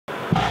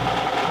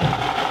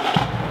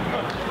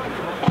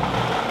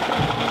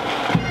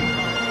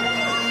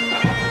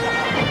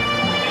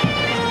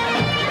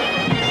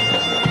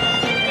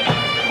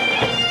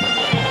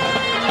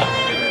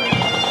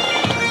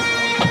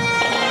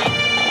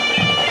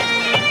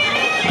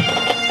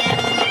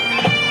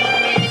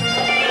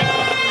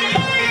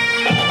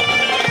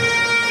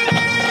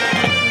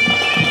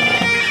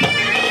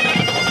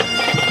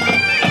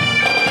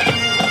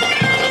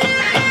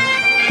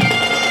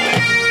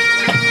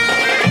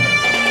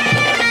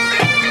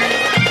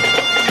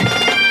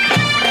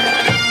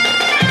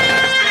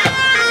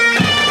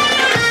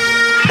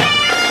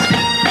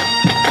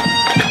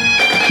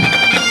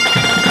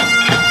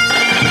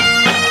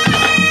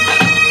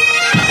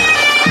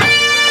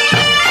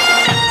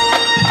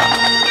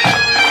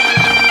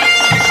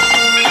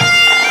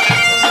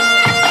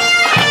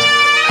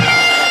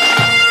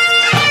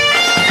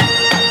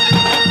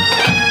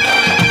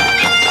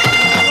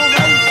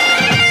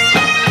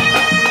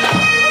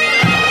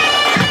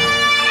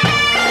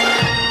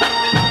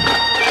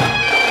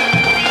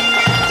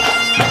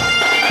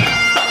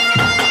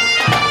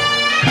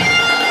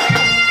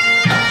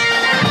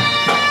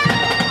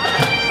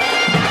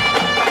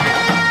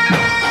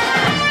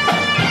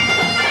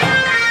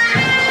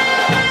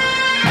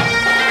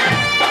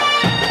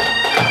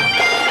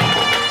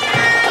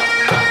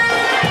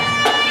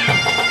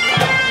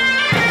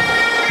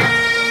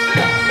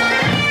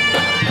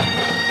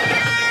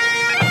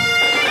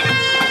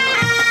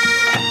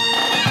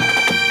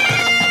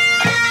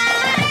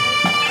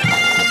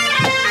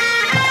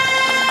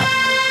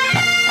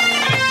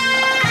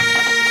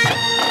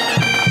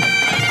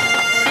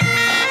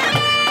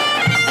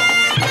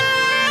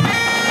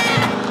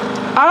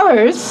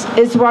Ours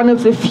is one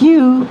of the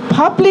few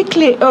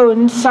publicly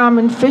owned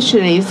salmon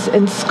fisheries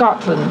in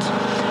Scotland,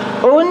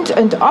 owned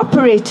and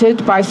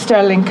operated by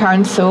Stirling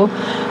Council,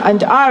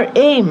 and our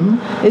aim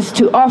is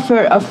to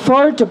offer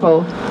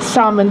affordable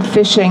salmon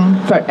fishing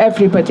for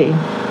everybody.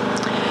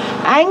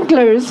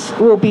 Anglers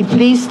will be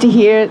pleased to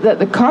hear that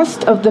the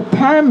cost of the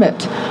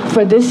permit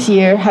for this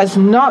year has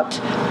not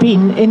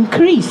been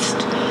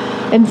increased.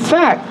 In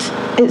fact,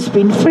 it's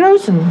been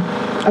frozen,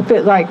 a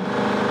bit like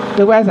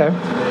the weather.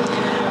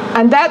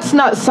 And that's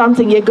not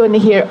something you're going to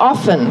hear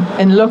often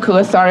in local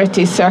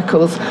authority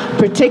circles,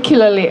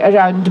 particularly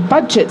around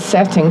budget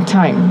setting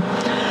time.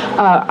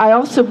 I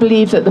also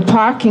believe that the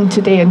parking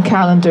today in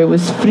Callander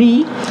was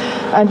free.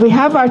 And we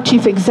have our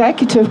Chief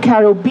Executive,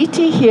 Carol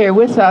Beattie, here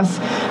with us.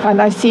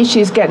 And I see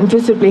she's getting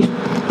visibly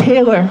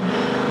paler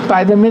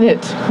by the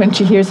minute when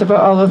she hears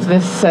about all of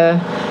this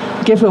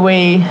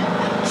giveaway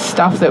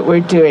stuff that we're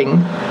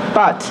doing.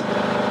 But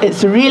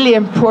it's really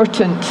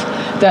important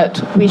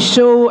that we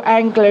show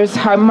anglers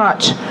how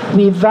much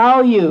we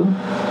value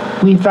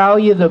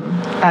them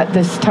at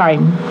this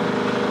time.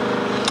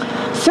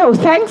 So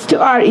thanks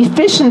to our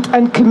efficient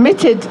and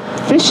committed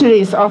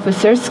fisheries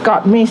officer,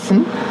 Scott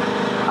Mason,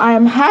 I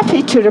am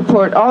happy to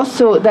report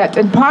also that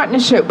in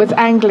partnership with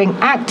Angling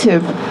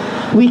Active,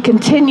 we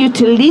continue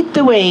to lead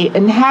the way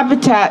in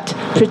habitat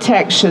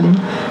protection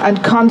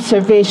and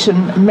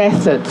conservation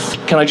methods.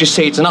 Can I just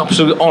say it's an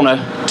absolute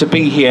honour to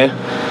be here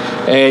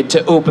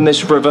to open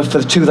this river for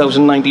the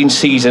 2019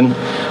 season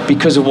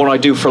because of what I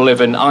do for a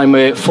living. I'm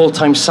a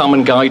full-time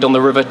salmon guide on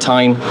the River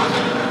Tyne,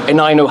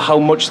 and I know how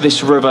much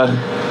this river,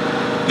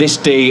 this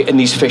day, and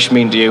these fish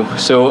mean to you.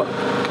 So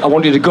I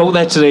want you to go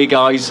there today,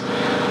 guys.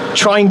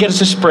 Try and get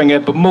us a springer,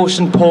 but most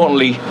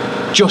importantly,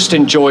 just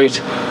enjoy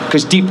it,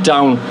 because deep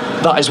down,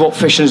 that is what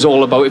fishing is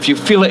all about. If you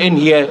feel it in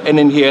here and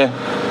in here,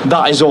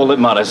 that is all that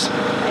matters.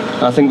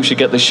 And I think we should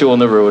get this show on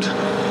the road.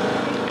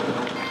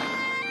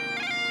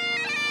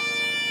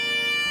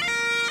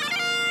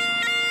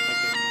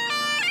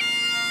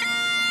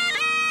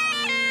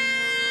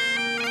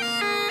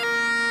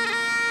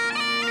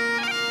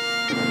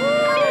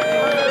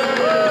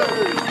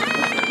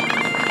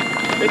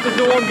 This is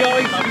the one,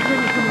 guys.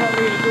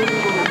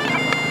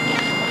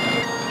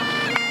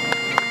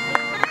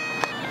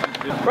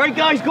 Right,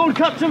 guys, go and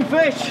catch some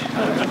fish.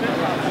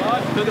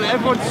 Look at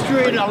everyone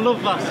straight in. I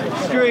love that.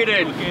 Straight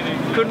in.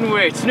 Couldn't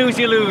wait. Snooze,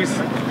 you lose.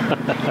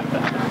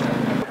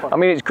 I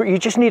mean, it's, you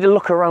just need to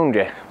look around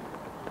you.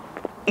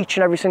 Each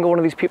and every single one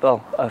of these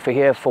people are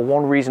here for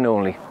one reason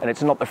only, and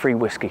it's not the free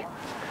whiskey.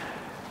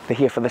 They're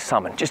here for the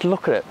salmon. Just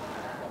look at it.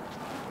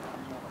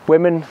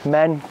 Women,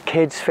 men,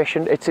 kids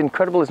fishing. It's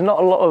incredible. There's not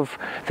a lot of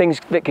things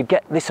that could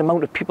get this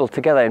amount of people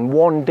together in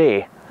one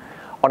day.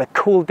 On a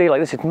cold day like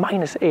this, it's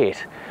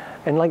 -8.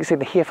 And like I said,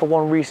 they're here for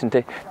one reason,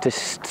 to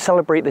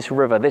celebrate this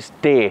river, this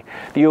day,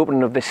 the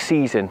opening of this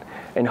season.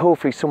 And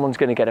hopefully someone's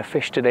going to get a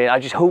fish today. I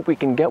just hope we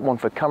can get one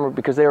for camera,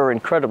 because they are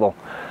incredible.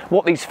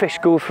 What these fish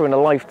go through in a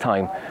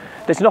lifetime,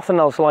 there's nothing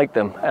else like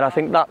them. And I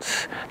think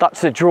that's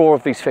the draw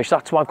of these fish.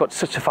 That's why I've got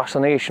such a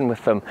fascination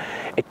with them.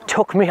 It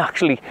took me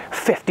actually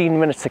 15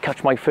 minutes to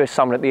catch my first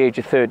salmon at the age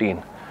of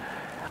 13.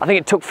 I think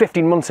it took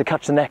 15 months to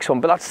catch the next one,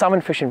 but that's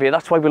salmon fishing here.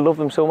 That's why we love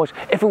them so much.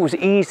 If it was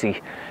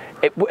easy,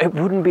 it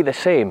wouldn't be the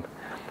same.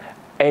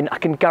 And I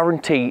can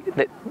guarantee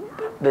that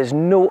there's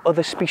no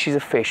other species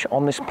of fish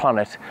on this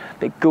planet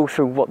that go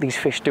through what these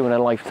fish do in a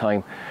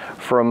lifetime.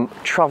 From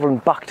travelling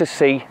back to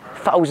sea,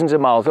 thousands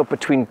of miles up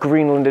between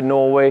Greenland and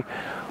Norway,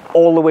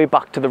 all the way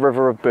back to the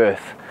river of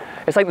birth.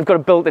 It's like they've got a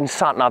built-in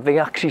sat-nav. They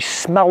actually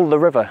smell the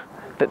river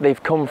that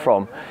they've come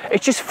from.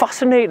 It's just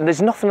fascinating.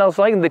 There's nothing else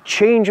like it. The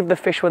change of the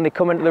fish when they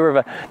come into the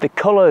river, the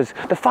colours,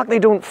 the fact they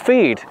don't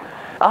feed.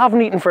 I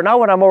haven't eaten for an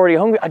hour and I'm already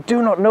hungry. I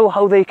do not know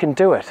how they can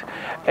do it.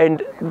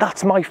 And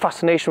that's my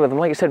fascination with them.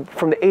 Like I said,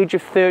 from the age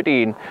of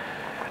 13,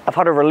 I've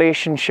had a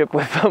relationship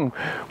with them,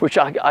 which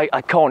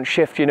I can't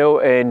shift, you know,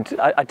 and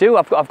I do.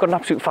 I've got an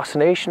absolute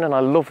fascination, and I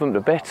love them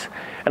to bits,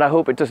 and I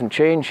hope it doesn't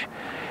change.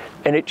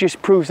 And it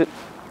just proves that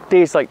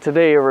days like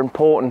today are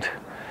important.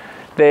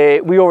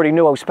 We already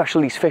know how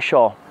special these fish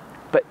are,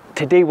 but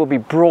today we'll be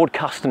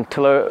broadcasting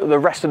to the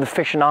rest of the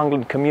fish and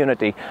angling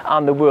community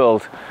and the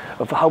world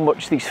of how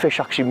much these fish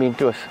actually mean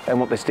to us and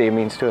what this day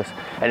means to us.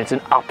 And it's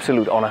an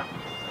absolute honour.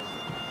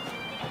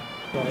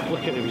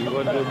 Look at him, you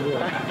wonder.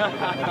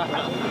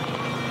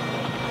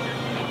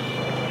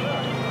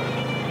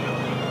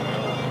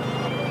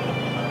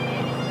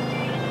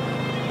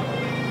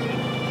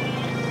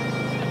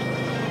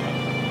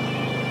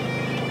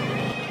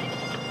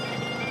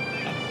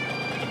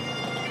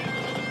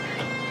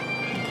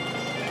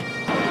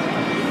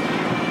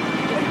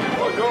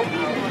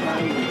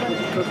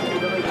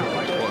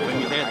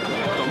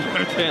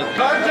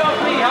 Cards off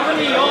me, how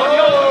many?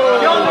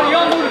 Y'all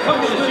know to come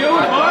to the show,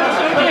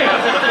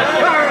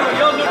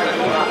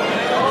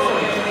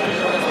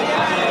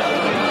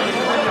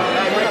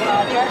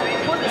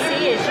 what you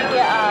see is you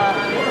get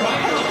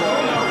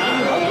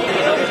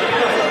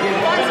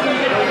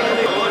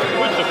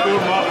what's the full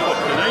mark for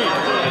tonight?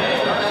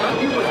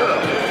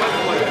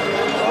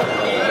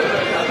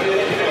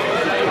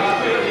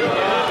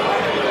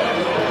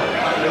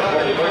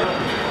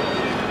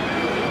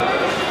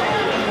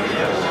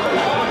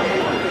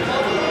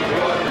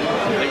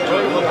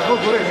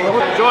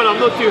 John, I'm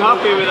not too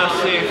happy with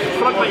this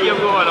front that you've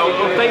got on. I'll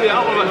tidy it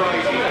up a bit.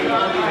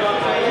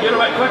 You're a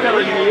bit quicker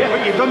than me, eh?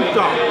 What you done,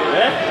 Tom?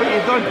 Eh? What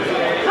you done?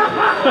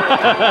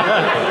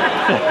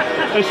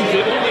 This is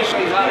it.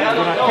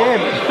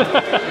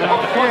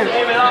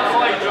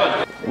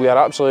 We are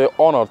absolutely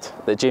honoured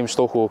that James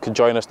Stokoe could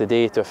join us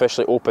today to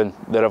officially open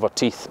the River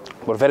Teith.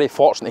 We're very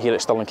fortunate here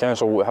at Stirling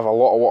Council. We have a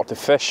lot of water to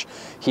fish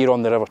here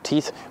on the River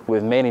Teith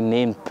with many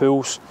named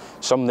pools,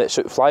 some that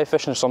suit fly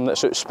fishing, some that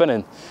suit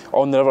spinning.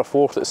 On the River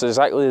Forth it's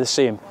exactly the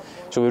same,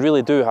 so we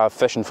really do have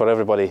fishing for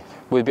everybody.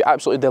 We'd be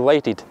absolutely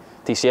delighted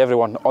to see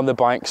everyone on the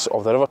banks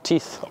of the River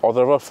Teith or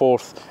the River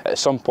Forth at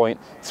some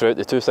point throughout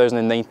the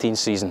 2019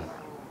 season.